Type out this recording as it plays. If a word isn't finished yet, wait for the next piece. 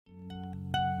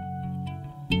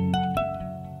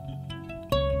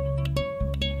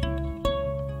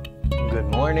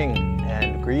morning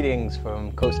and greetings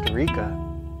from Costa Rica.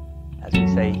 As we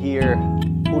say here,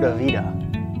 pura vida,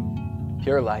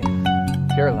 pure life,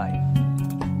 pure life.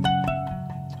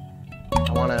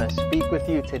 I want to speak with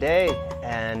you today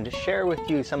and share with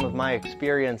you some of my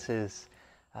experiences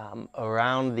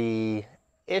around the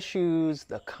issues,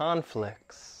 the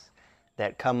conflicts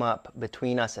that come up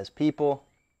between us as people,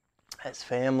 as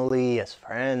family, as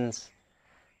friends,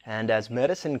 and as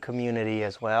medicine community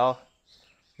as well,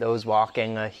 those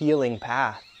walking a healing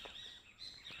path.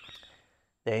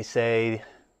 They say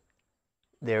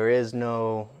there is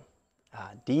no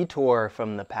detour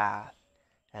from the path,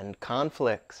 and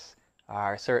conflicts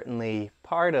are certainly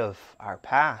part of our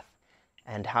path,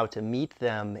 and how to meet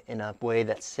them in a way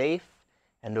that's safe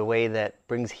and a way that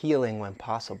brings healing when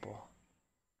possible.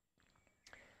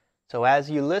 So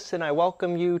as you listen, I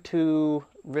welcome you to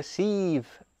receive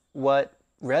what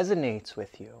resonates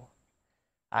with you.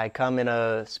 I come in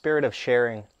a spirit of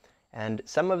sharing, and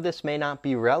some of this may not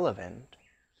be relevant.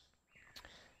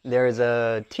 There's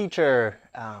a teacher,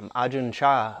 Ajahn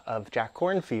Chah of Jack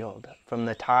Kornfield, from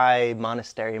the Thai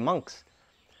monastery monks.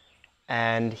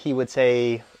 And he would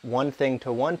say one thing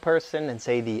to one person and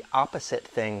say the opposite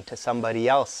thing to somebody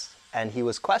else. And he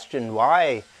was questioned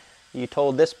why you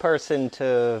told this person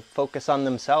to focus on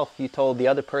themselves, you told the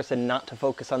other person not to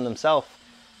focus on themselves.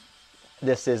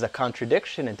 This is a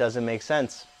contradiction, it doesn't make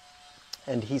sense.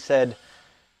 And he said,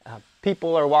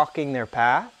 people are walking their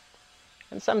path,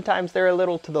 and sometimes they're a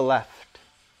little to the left.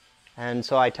 And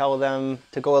so I tell them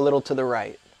to go a little to the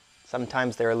right.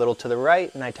 Sometimes they're a little to the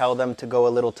right, and I tell them to go a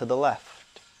little to the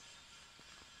left.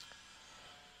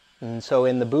 And so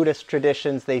in the Buddhist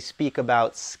traditions, they speak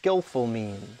about skillful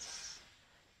means,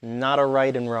 not a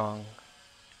right and wrong,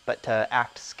 but to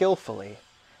act skillfully.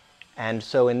 And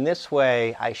so in this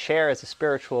way, I share as a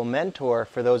spiritual mentor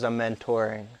for those I'm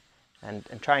mentoring, and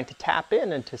trying to tap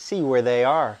in and to see where they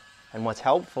are and what's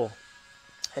helpful.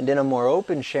 And in a more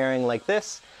open sharing like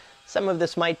this, some of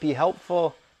this might be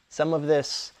helpful, some of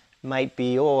this might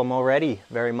be, oh, I'm already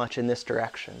very much in this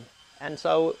direction. And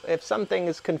so if something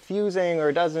is confusing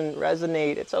or doesn't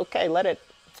resonate, it's okay,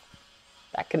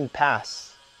 that can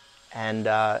pass.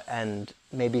 And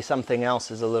maybe something else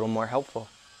is a little more helpful.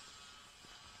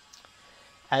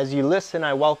 As you listen,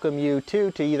 I welcome you too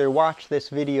to either watch this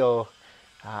video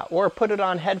or put it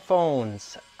on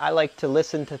headphones. I like to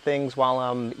listen to things while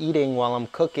I'm eating, while I'm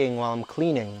cooking, while I'm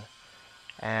cleaning.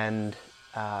 And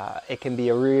it can be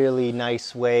a really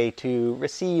nice way to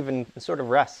receive and sort of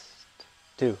rest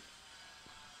too.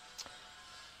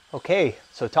 Okay,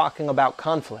 so talking about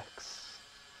conflicts.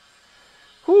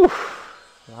 Whew,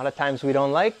 a lot of times we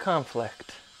don't like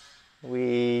conflict.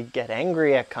 We get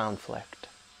angry at conflict.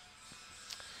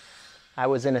 I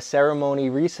was in a ceremony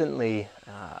recently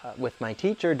with my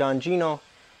teacher, Don Gino,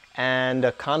 and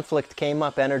a conflict came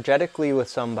up energetically with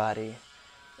somebody.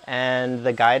 And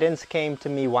the guidance came to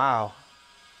me, wow,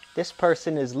 this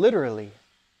person is literally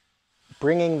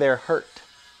bringing their hurt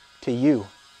to you.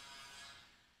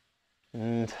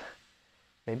 And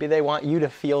maybe they want you to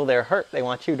feel their hurt. They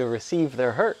want you to receive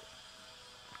their hurt.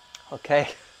 Okay,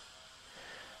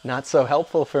 not so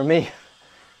helpful for me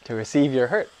to receive your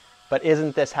hurt. But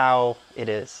isn't this how it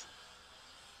is?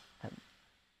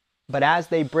 But as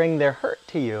they bring their hurt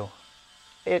to you,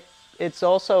 it's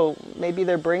also, maybe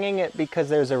they're bringing it because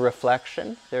there's a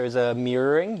reflection, there's a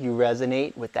mirroring, you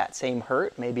resonate with that same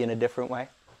hurt, maybe in a different way.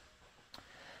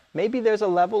 Maybe there's a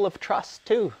level of trust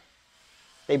too.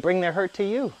 They bring their hurt to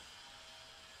you.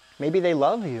 Maybe they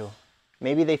love you.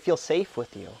 Maybe they feel safe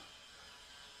with you.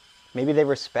 Maybe they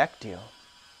respect you.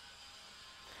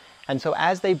 And so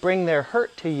as they bring their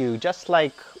hurt to you, just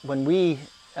like when we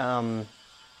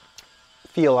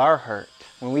feel our hurt,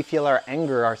 when we feel our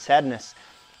anger, our sadness,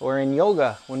 or in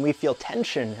yoga, when we feel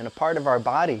tension in a part of our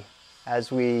body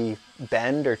as we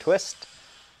bend or twist,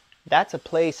 that's a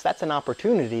place, that's an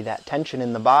opportunity, that tension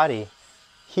in the body.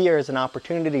 Here is an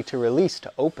opportunity to release,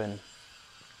 to open.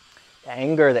 The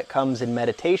anger that comes in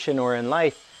meditation or in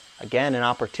life, again, an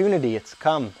opportunity, it's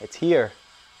come, it's here.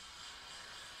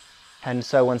 And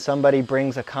so when somebody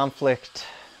brings a conflict,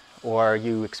 or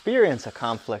you experience a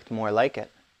conflict more like it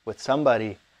with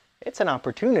somebody, it's an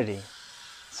opportunity.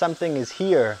 Something is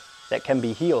here that can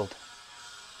be healed.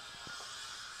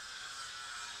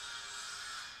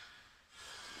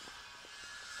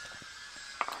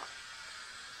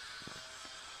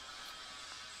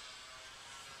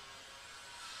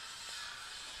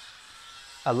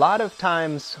 A lot of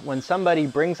times when somebody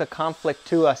brings a conflict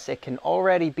to us, it can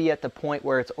already be at the point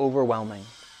where it's overwhelming.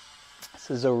 This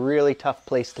is a really tough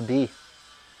place to be.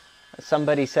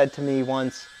 Somebody said to me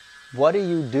once, what do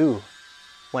you do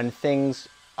when things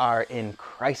are in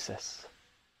crisis.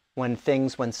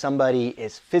 When somebody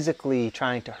is physically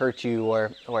trying to hurt you,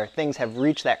 or things have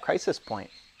reached that crisis point?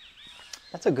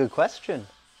 That's a good question.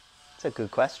 It's a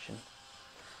good question.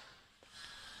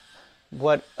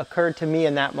 What occurred to me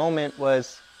in that moment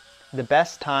was the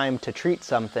best time to treat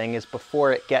something is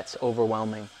before it gets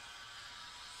overwhelming.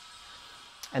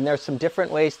 And there's some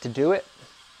different ways to do it.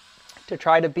 To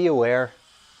try to be aware,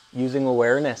 using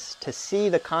awareness, to see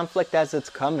the conflict as it's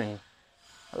coming.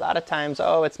 A lot of times,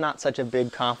 oh, it's not such a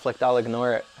big conflict, I'll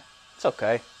ignore it. It's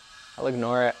okay, I'll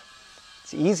ignore it.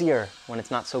 It's easier when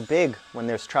it's not so big, when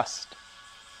there's trust.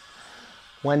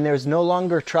 When there's no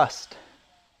longer trust,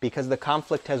 because the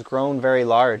conflict has grown very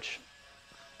large,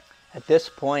 at this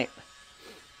point,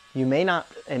 it may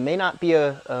not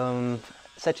be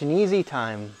such an easy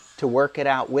time to work it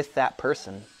out with that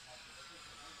person.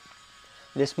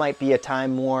 This might be a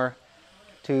time more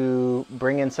to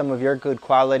bring in some of your good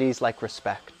qualities like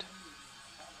respect.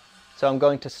 So I'm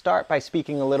going to start by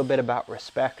speaking a little bit about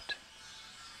respect.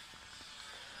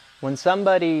 When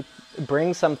somebody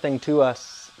brings something to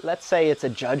us, let's say it's a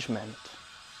judgment.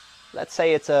 Let's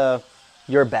say it's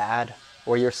you're bad,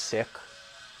 or you're sick,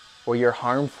 or you're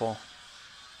harmful.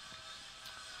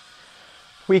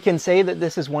 We can say that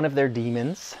this is one of their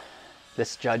demons,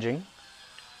 this judging.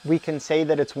 We can say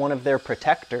that it's one of their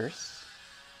protectors.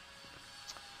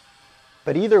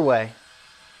 But either way,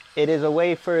 it is a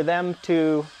way for them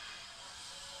to,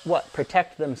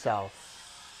 protect themselves.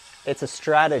 It's a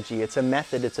strategy, it's a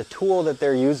method, it's a tool that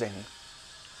they're using.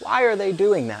 Why are they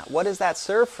doing that? What does that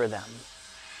serve for them?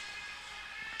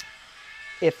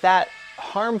 If that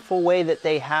harmful way that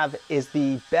they have is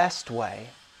the best way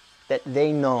that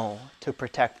they know to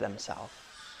protect themselves,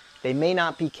 they may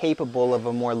not be capable of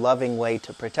a more loving way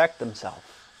to protect themselves.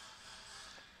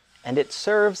 And it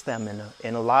serves them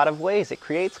in a lot of ways. It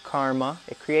creates karma,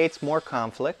 it creates more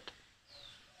conflict.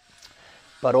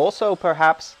 But also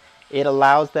perhaps it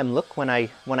allows them, look, when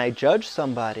I judge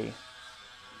somebody,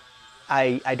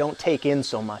 I don't take in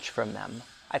so much from them.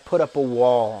 I put up a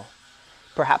wall.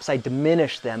 Perhaps I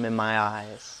diminish them in my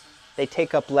eyes. They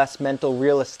take up less mental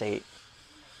real estate.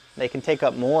 They can take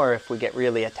up more if we get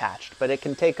really attached, but it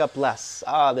can take up less.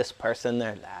 This person,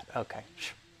 they're that. Okay.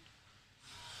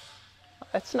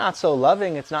 It's not so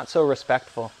loving, it's not so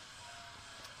respectful.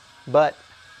 But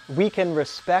we can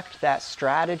respect that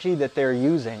strategy that they're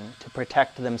using to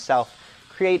protect themselves,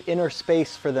 create inner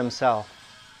space for themselves.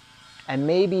 And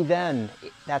maybe then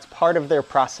that's part of their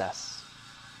process.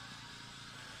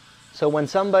 So when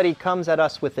somebody comes at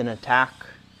us with an attack,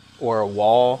 or a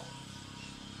wall,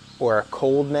 or a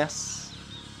coldness,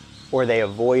 or they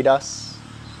avoid us,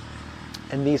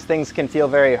 and these things can feel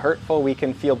very hurtful, we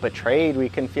can feel betrayed, we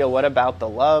can feel, what about the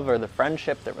love or the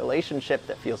friendship, the relationship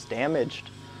that feels damaged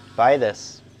by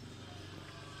this?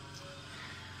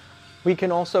 We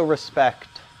can also respect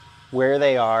where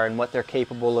they are and what they're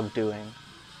capable of doing.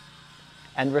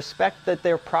 And respect that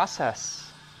their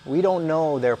process, we don't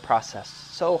know their process.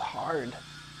 So hard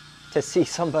to see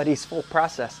somebody's full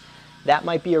process. That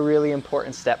might be a really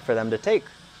important step for them to take.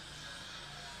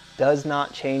 Does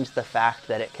not change the fact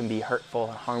that it can be hurtful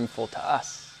and harmful to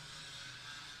us.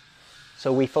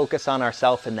 So we focus on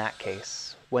ourselves in that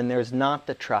case. When there's not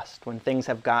the trust, when things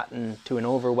have gotten to an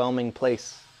overwhelming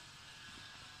place,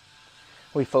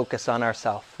 we focus on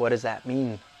ourselves. What does that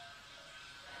mean?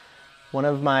 One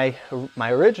of my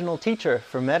original teacher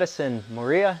for medicine,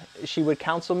 Maria, she would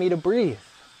counsel me to breathe.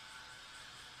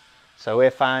 So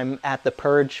if I'm at the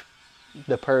purge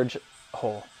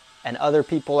hole, and other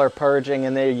people are purging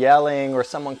and they're yelling, or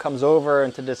someone comes over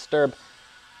and to disturb,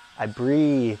 I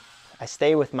breathe. I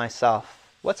stay with myself.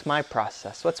 What's my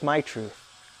process? What's my truth?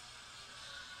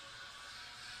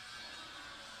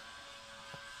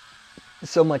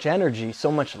 So much energy,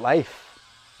 so much life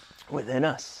within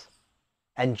us.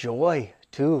 And joy,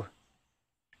 too.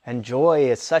 And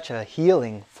joy is such a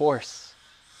healing force.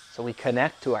 So we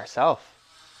connect to ourselves.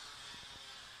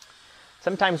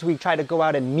 Sometimes we try to go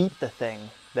out and meet the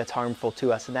thing that's harmful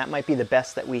to us, and that might be the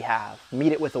best that we have.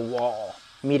 Meet it with a wall.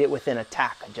 Meet it with an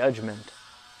attack, a judgment.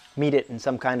 Meet it in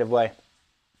some kind of way.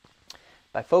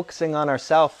 By focusing on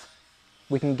ourselves,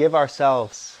 we can give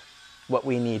ourselves what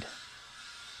we need.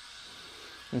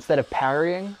 Instead of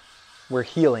parrying, we're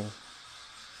healing.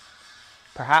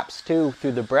 Perhaps, too,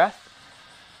 through the breath,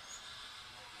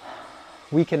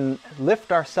 we can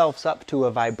lift ourselves up to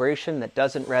a vibration that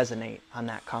doesn't resonate on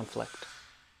that conflict.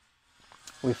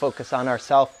 We focus on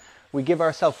ourselves. We give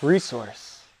ourselves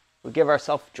resource. We give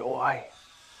ourselves joy.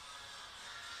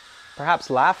 Perhaps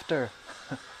laughter.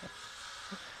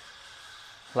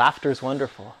 Laughter is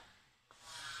wonderful.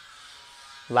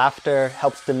 Laughter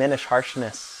helps diminish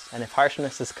harshness. And if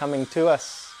harshness is coming to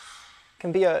us, it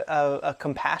can be a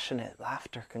compassionate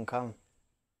laughter can come.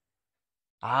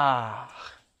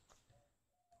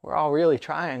 We're all really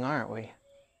trying, aren't we?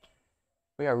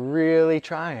 We are really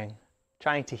trying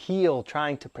to heal,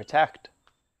 trying to protect,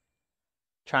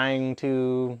 trying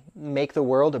to make the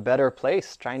world a better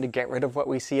place, trying to get rid of what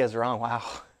we see as wrong. Wow.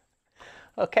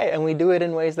 Okay, and we do it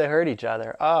in ways that hurt each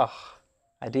other. Oh,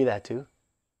 I do that too.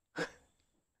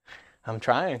 I'm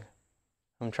trying.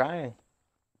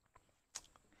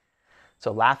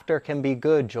 So laughter can be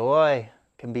good, joy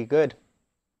can be good.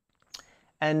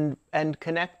 And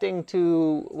connecting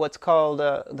to what's called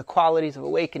the qualities of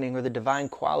awakening, or the divine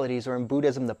qualities, or in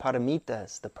Buddhism, the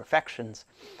paramitas, the perfections.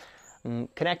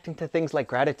 Connecting to things like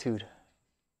gratitude.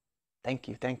 Thank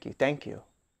you, thank you, thank you.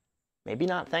 Maybe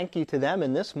not thank you to them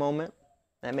in this moment.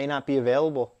 That may not be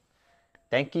available.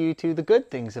 Thank you to the good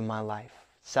things in my life.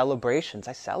 Celebrations.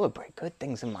 I celebrate good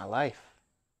things in my life.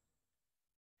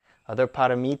 Other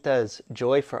paramitas,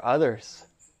 joy for others.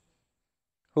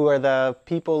 Who are the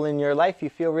people in your life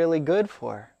you feel really good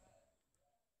for?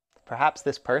 Perhaps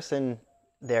this person,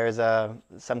 there's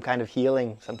some kind of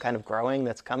healing, some kind of growing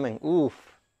that's coming.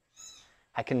 Oof.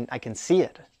 I can see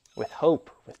it with hope,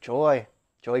 with joy.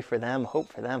 Joy for them,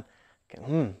 hope for them.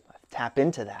 Tap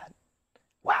into that.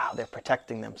 Wow, they're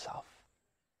protecting themselves.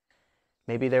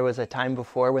 Maybe there was a time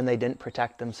before when they didn't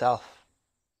protect themselves.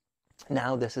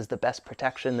 Now this is the best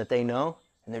protection that they know,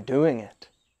 and they're doing it.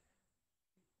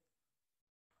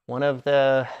 One of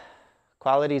the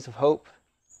qualities of hope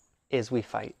is we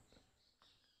fight.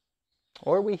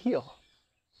 Or we heal.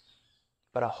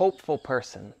 But a hopeful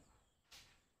person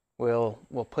will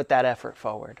put that effort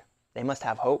forward. They must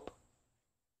have hope.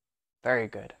 Very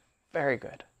good. Very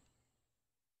good.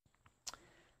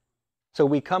 So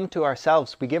we come to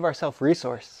ourselves, we give ourselves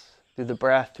resource through the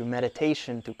breath, through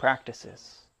meditation, through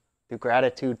practices, through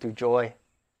gratitude, through joy.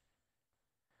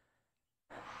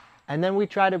 And then we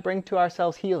try to bring to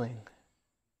ourselves healing.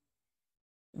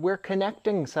 We're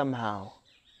connecting somehow.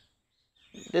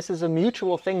 This is a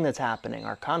mutual thing that's happening,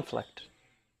 our conflict.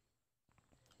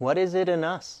 What is it in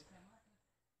us?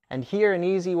 And here an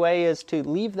easy way is to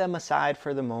leave them aside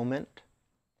for the moment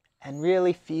and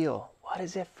really feel, what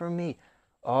is it for me?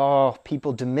 Oh,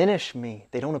 people diminish me.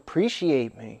 They don't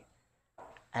appreciate me.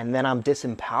 And then I'm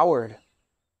disempowered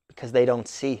because they don't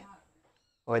see,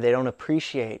 or they don't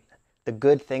appreciate the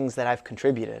good things that I've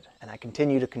contributed, and I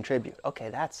continue to contribute. Okay,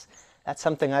 that's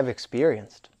something I've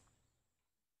experienced.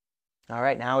 All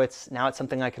right, now it's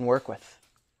something I can work with.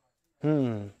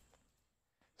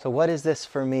 So what is this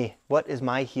for me? What is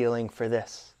my healing for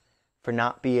this? For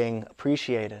not being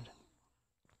appreciated?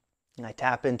 And I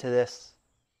tap into this.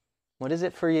 What is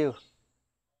it for you?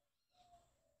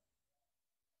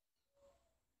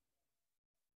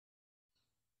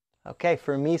 Okay,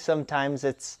 for me sometimes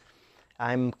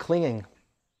I'm clinging.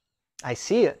 I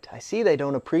see it. I see they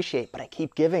don't appreciate, but I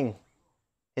keep giving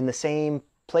in the same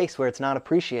place where it's not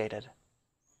appreciated.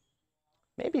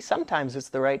 Maybe sometimes it's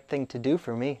the right thing to do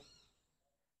for me.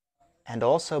 And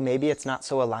also maybe it's not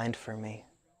so aligned for me.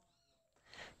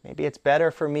 Maybe it's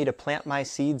better for me to plant my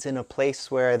seeds in a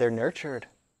place where they're nurtured.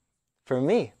 For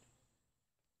me.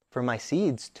 For my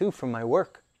seeds too, for my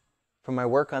work. For my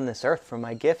work on this earth, for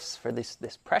my gifts, for this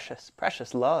precious,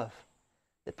 precious love.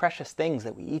 The precious things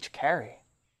that we each carry.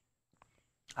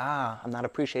 I'm not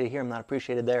appreciated here, I'm not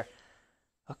appreciated there.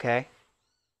 Okay.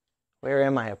 Where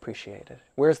am I appreciated?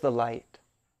 Where's the light?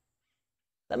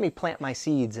 Let me plant my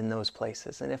seeds in those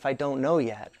places. And if I don't know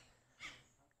yet,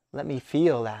 let me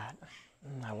feel that.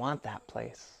 I want that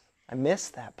place. I miss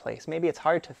that place. Maybe it's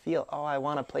hard to feel, I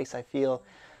want a place I feel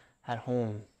at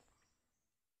home.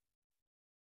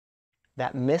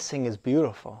 That missing is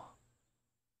beautiful.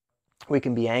 We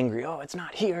can be angry. It's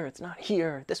not here, it's not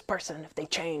here. This person, if they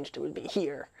changed, it would be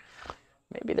here.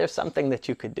 Maybe there's something that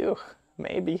you could do.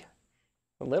 Maybe.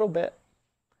 A little bit.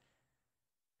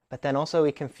 But then also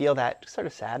we can feel that sort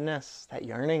of sadness, that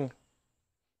yearning,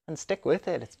 and stick with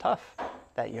it. It's tough.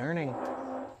 That yearning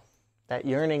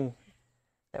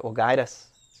that will guide us,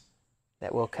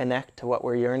 that will connect to what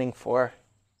we're yearning for.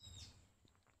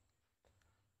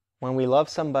 When we love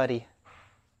somebody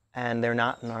and they're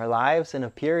not in our lives in a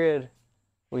period,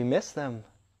 we miss them.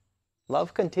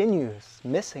 Love continues,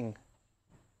 missing.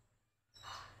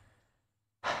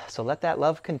 So let that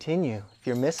love continue. If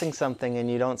you're missing something and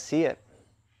you don't see it,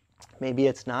 maybe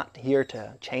it's not here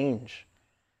to change.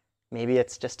 Maybe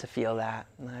it's just to feel that.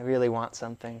 I really want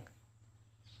something.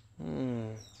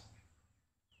 And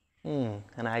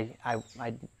I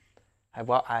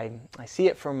see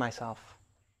it for myself.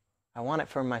 I want it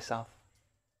for myself.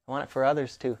 I want it for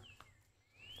others too.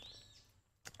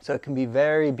 So it can be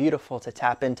very beautiful to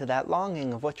tap into that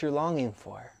longing of what you're longing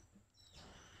for.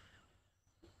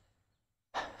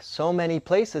 So many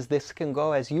places this can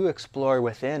go as you explore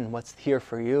within what's here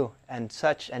for you, and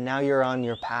now you're on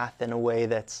your path in a way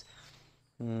that's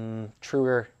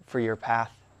truer for your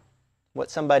path. What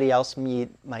somebody else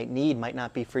might need might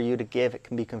not be for you to give. It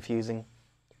can be confusing.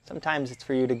 Sometimes it's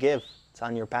for you to give. It's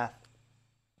on your path.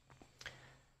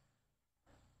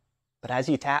 But as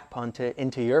you tap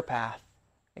into your path,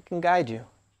 it can guide you.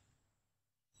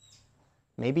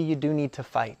 Maybe you do need to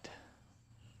fight.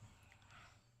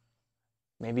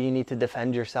 Maybe you need to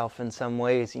defend yourself in some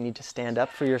ways. You need to stand up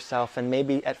for yourself. And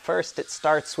maybe at first it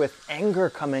starts with anger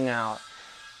coming out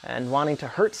and wanting to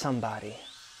hurt somebody.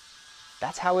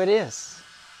 That's how it is.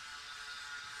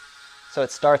 So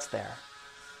it starts there.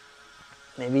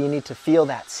 Maybe you need to feel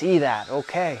that, see that,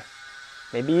 okay.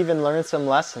 Maybe even learn some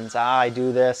lessons. I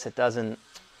do this, it doesn't,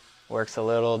 works a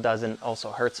little, doesn't,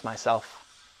 also hurts myself.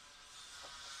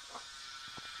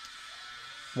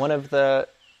 One of the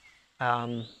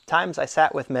times I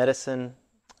sat with medicine,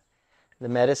 the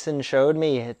medicine showed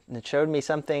me, it showed me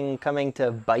something coming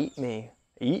to bite me,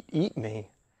 eat me.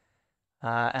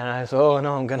 And I was, oh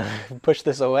no, I'm going to push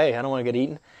this away. I don't want to get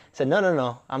eaten. I said,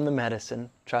 no, I'm the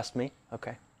medicine. Trust me.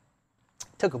 Okay.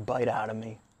 Took a bite out of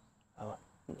me. Oh,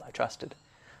 I trusted.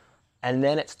 And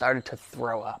then it started to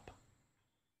throw up.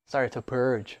 Started to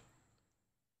purge.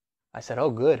 I said, oh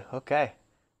good, okay.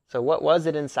 So what was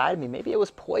it inside me? Maybe it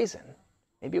was poison.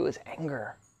 Maybe it was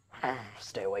anger.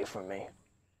 Stay away from me.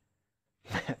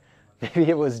 Maybe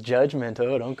it was judgment.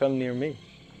 Oh, don't come near me.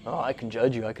 Oh, I can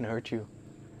judge you. I can hurt you.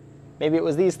 Maybe it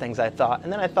was these things I thought.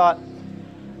 And then I thought,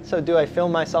 so do I fill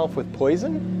myself with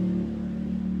poison?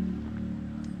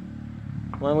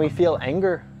 When we feel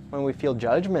anger, when we feel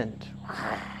judgment,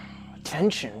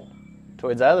 tension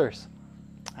towards others,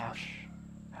 ouch,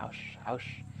 ouch, ouch.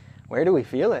 Where do we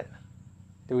feel it?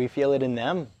 Do we feel it in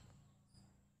them?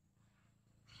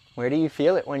 Where do you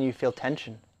feel it when you feel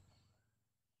tension?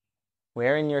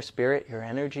 Where in your spirit, your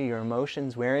energy, your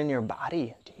emotions, where in your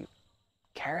body do you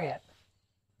carry it?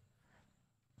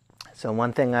 So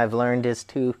one thing I've learned is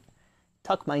to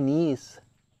tuck my knees,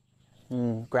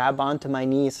 grab onto my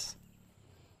knees,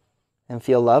 and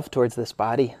feel love towards this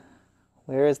body.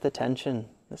 Where is the tension?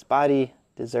 This body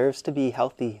deserves to be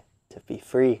healthy, to be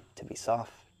free, to be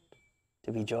soft,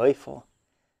 to be joyful,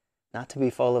 not to be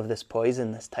full of this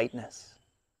poison, this tightness.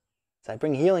 So I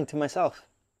bring healing to myself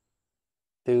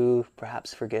through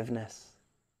perhaps forgiveness.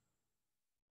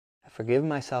 I forgive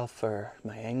myself for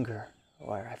my anger,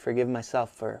 or I forgive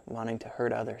myself for wanting to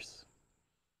hurt others.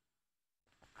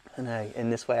 And in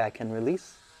this way I can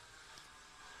release.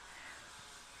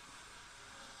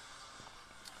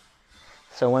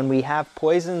 So when we have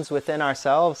poisons within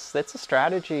ourselves, that's a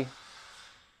strategy.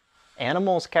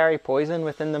 Animals carry poison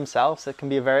within themselves. It can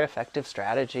be a very effective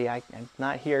strategy. I'm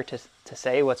not here to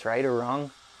say what's right or wrong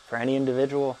for any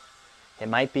individual. It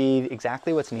might be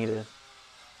exactly what's needed.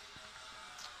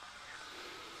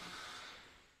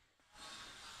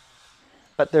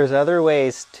 But there's other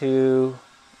ways to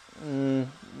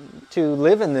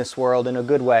live in this world in a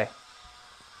good way.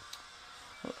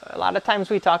 A lot of times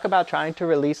we talk about trying to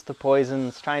release the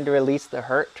poisons, trying to release the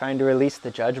hurt, trying to release the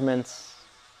judgments.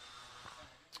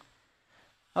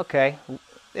 Okay,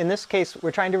 in this case,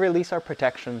 we're trying to release our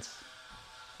protections,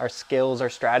 our skills, our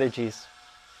strategies.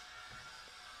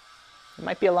 There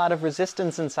might be a lot of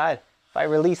resistance inside. If I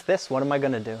release this, what am I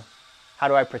going to do? How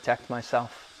do I protect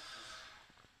myself?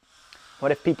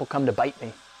 What if people come to bite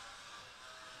me?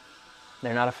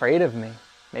 They're not afraid of me.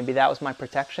 Maybe that was my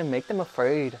protection. Make them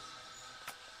afraid.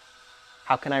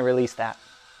 How can I release that?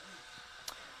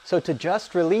 So to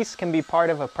just release can be part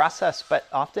of a process, but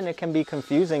often it can be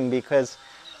confusing because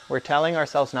we're telling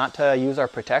ourselves not to use our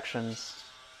protections,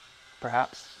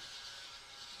 perhaps.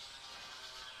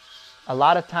 A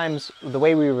lot of times the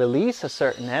way we release a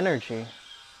certain energy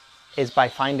is by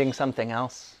finding something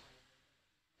else.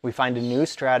 We find a new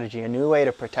strategy, a new way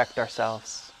to protect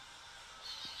ourselves.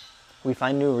 We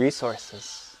find new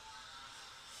resources.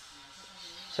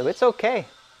 So it's okay.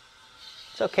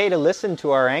 It's okay to listen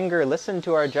to our anger, listen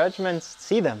to our judgments,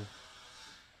 see them.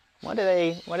 What are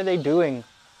they doing?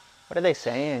 What are they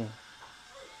saying?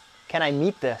 Can I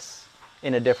meet this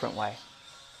in a different way?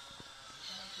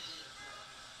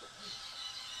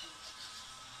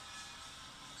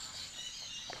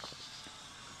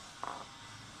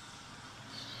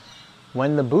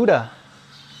 When the Buddha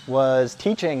was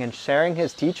teaching and sharing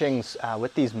his teachings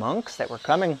with these monks that were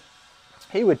coming,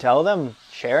 he would tell them,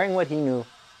 sharing what he knew.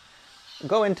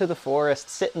 Go into the forest,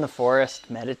 sit in the forest,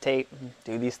 meditate,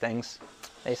 do these things.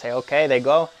 They say, okay, they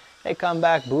go, they come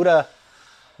back, Buddha,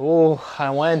 Oh,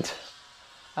 I went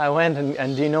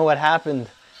and do you know what happened?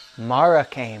 Mara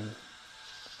came.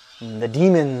 The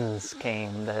demons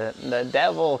came. The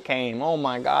devil came. Oh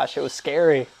my gosh, it was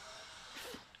scary.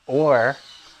 Or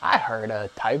I heard a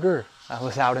tiger. I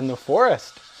was out in the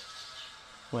forest.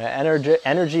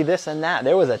 Energy this and that.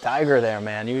 There was a tiger there,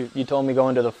 man. You told me go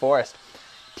into the forest.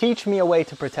 Teach me a way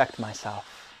to protect myself.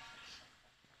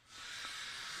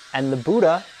 And the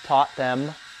Buddha taught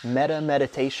them metta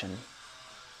meditation.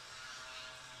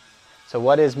 So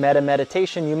what is metta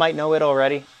meditation? You might know it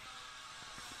already.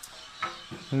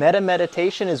 Metta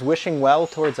meditation is wishing well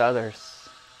towards others.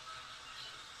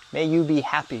 May you be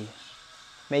happy.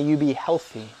 May you be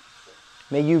healthy.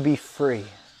 May you be free.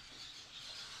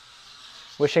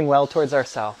 Wishing well towards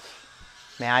ourselves.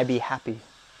 May I be happy.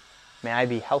 May I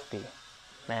be healthy.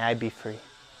 May I be free.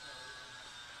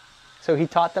 So he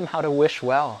taught them how to wish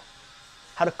well,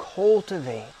 how to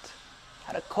cultivate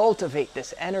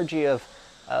this energy of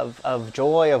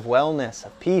joy, of wellness,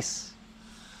 of peace,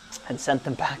 and sent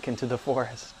them back into the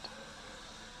forest.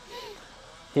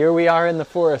 Here we are in the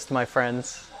forest, my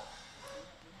friends.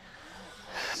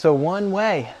 So one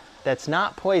way that's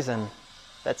not poison,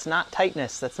 that's not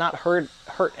tightness, that's not hurt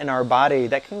in our body,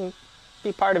 that can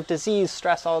be part of disease,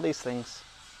 stress, all these things,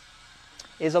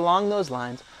 is along those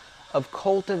lines of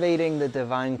cultivating the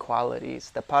divine qualities,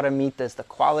 the paramitas, the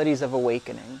qualities of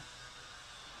awakening.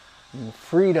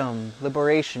 Freedom,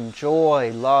 liberation,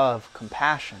 joy, love,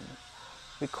 compassion.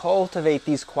 We cultivate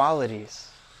these qualities.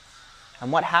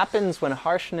 And what happens when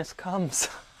harshness comes?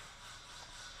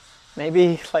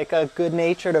 Maybe like a good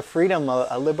natured, a freedom,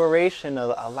 a liberation,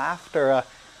 a laughter,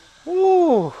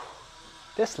 ooh,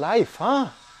 this life, huh?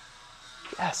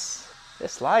 Yes,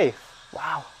 this life,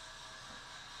 wow.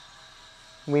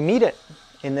 We meet it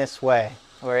in this way,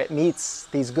 where it meets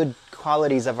these good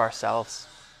qualities of ourselves.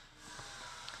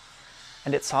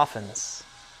 And it softens.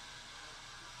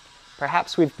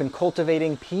 Perhaps we've been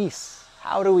cultivating peace.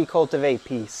 How do we cultivate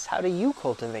peace? How do you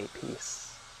cultivate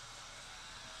peace?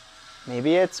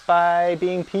 Maybe it's by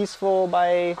being peaceful,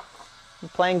 by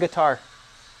playing guitar,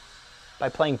 by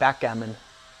playing backgammon,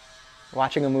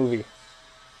 watching a movie,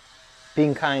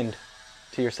 being kind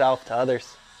to yourself, to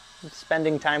others,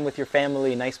 spending time with your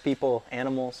family, nice people,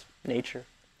 animals, nature.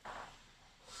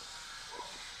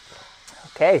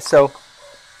 Okay, so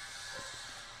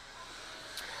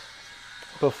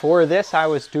before this, I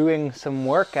was doing some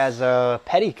work as a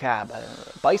pedicab,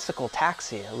 a bicycle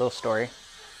taxi, a little story.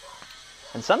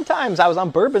 And sometimes I was on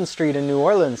Bourbon Street in New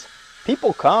Orleans.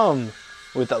 People come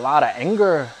with a lot of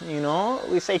anger, you know.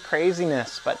 We say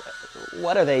craziness, but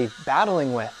what are they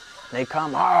battling with? They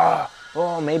come,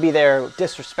 maybe they're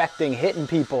disrespecting, hitting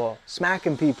people,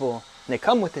 smacking people. And they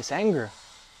come with this anger.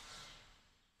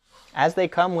 As they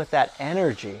come with that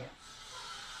energy,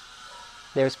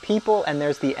 there's people and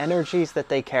there's the energies that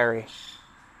they carry.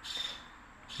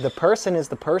 The person is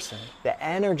the person. The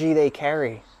energy they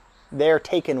carry, they're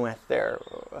taken with. They're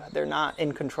not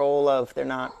in control of.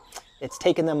 It's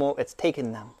taken them.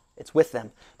 It's with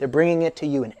them. They're bringing it to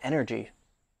you in energy.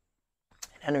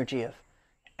 An energy of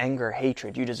anger,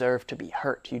 hatred. You deserve to be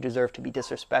hurt. You deserve to be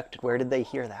disrespected. Where did they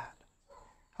hear that?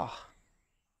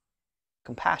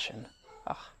 Compassion.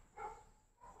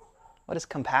 What is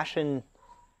compassion?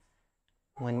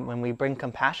 When we bring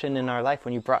compassion in our life,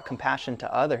 when you brought compassion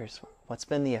to others, what's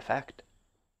been the effect?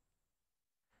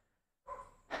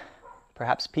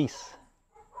 Perhaps peace.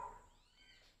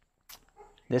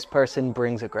 This person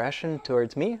brings aggression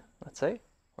towards me, let's say,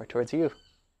 or towards you.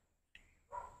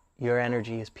 Your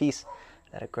energy is peace.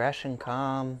 That aggression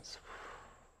comes.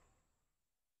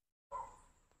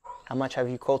 How much have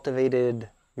you cultivated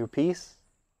your peace?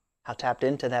 How tapped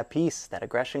into that peace? That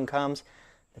aggression comes.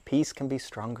 The peace can be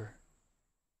stronger.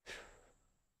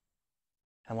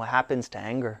 And what happens to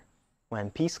anger when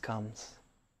peace comes?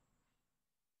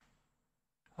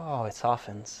 It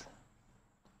softens.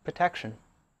 Protection.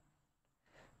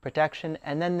 Protection,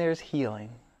 and then there's healing.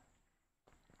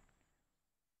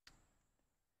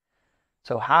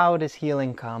 So how does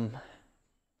healing come?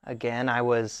 Again, I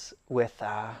was with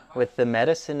the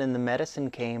medicine, and the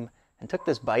medicine came and took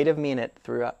this bite of me and it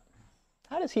threw up.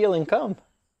 How does healing come?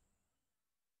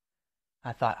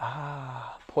 I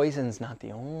thought, poison's not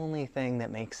the only thing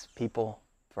that makes people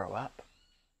throw up.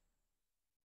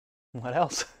 What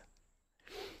else?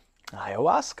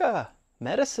 Ayahuasca,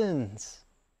 medicines.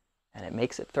 And it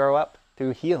makes it throw up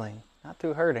through healing, not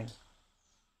through hurting.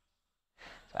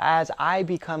 So as I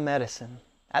become medicine,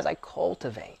 as I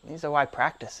cultivate, these are why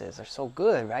practices are so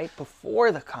good, right?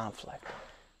 Before the conflict,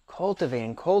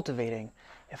 cultivating.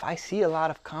 If I see a lot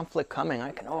of conflict coming,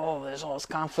 I can, there's all this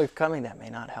conflict coming, that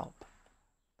may not help.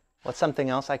 What's something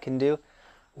else I can do?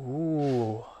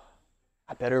 Ooh,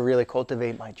 I better really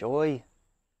cultivate my joy.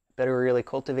 I better really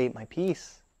cultivate my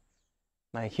peace,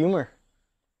 my humor,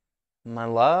 my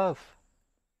love.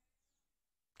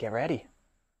 Get ready.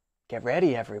 Get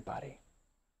ready, everybody.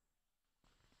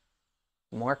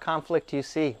 The more conflict you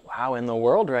see, wow, in the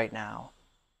world right now,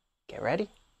 get ready.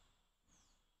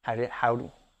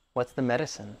 What's the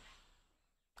medicine?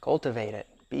 Cultivate it.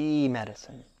 Be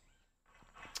medicine.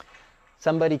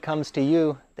 Somebody comes to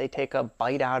you, they take a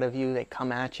bite out of you, they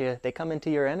come at you, they come into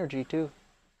your energy too.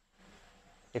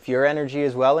 If your energy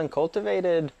is well and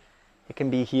cultivated, it can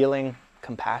be healing,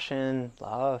 compassion,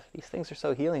 love. These things are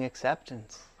so healing.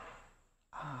 Acceptance.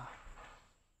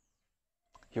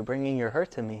 You're bringing your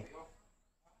hurt to me.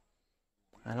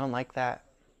 I don't like that.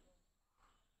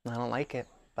 I don't like it,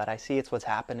 but I see it's what's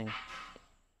happening.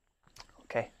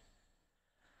 Okay.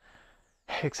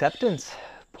 Acceptance,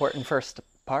 important first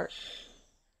part.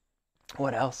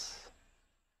 What else?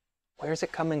 Where's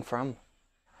it coming from?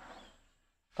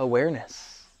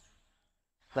 Awareness.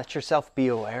 Let yourself be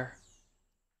aware.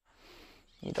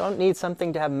 You don't need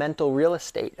something to have mental real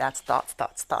estate. That's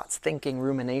thoughts, thinking,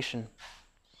 rumination.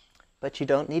 But you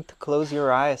don't need to close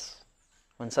your eyes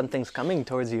when something's coming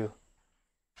towards you.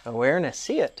 Awareness,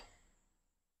 see it.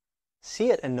 See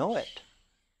it and know it.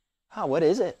 What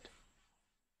is it?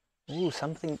 Ooh,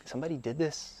 somebody did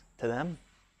this to them.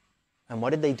 And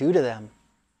what did they do to them?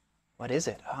 What is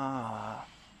it?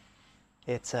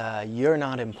 It's you're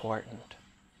not important.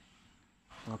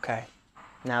 Okay.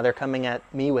 Now they're coming at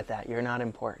me with that. You're not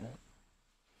important.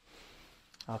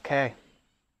 Okay.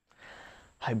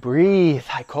 I breathe,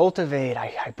 I cultivate,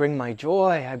 I bring my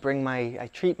joy, I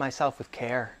treat myself with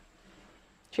care.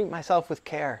 Treat myself with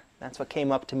care. That's what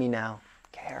came up to me now.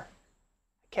 Care.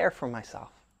 Care for myself.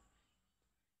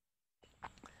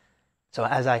 So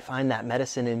as I find that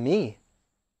medicine in me,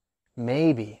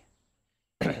 maybe,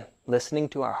 listening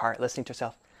to our heart, listening to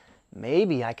yourself,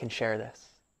 maybe I can share this.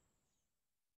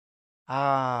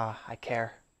 I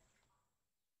care.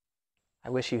 I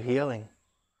wish you healing.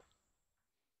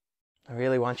 I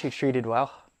really want you treated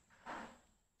well.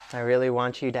 I really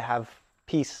want you to have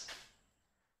peace,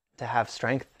 to have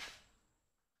strength,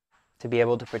 to be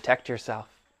able to protect yourself.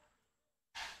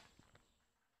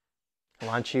 I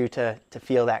want you to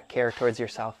feel that care towards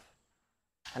yourself.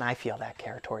 And I feel that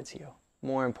care towards you.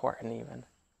 More important even.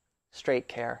 Straight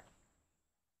care.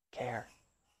 Care.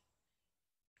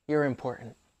 You're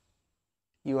important.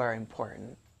 You are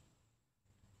important.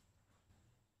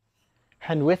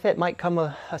 And with it might come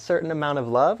a certain amount of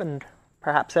love, and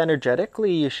perhaps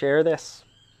energetically you share this.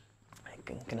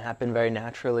 It can happen very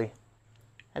naturally.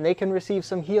 And they can receive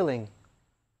some healing.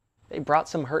 They brought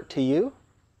some hurt to you,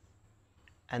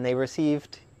 and they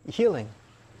received healing.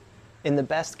 In the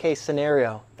best case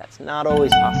scenario, that's not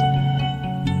always possible.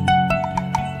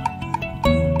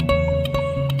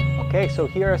 Okay, so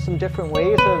here are some different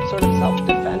ways of sort of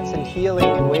self-defense and healing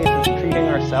and ways of treating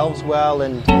ourselves well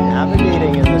and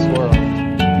navigating in this world.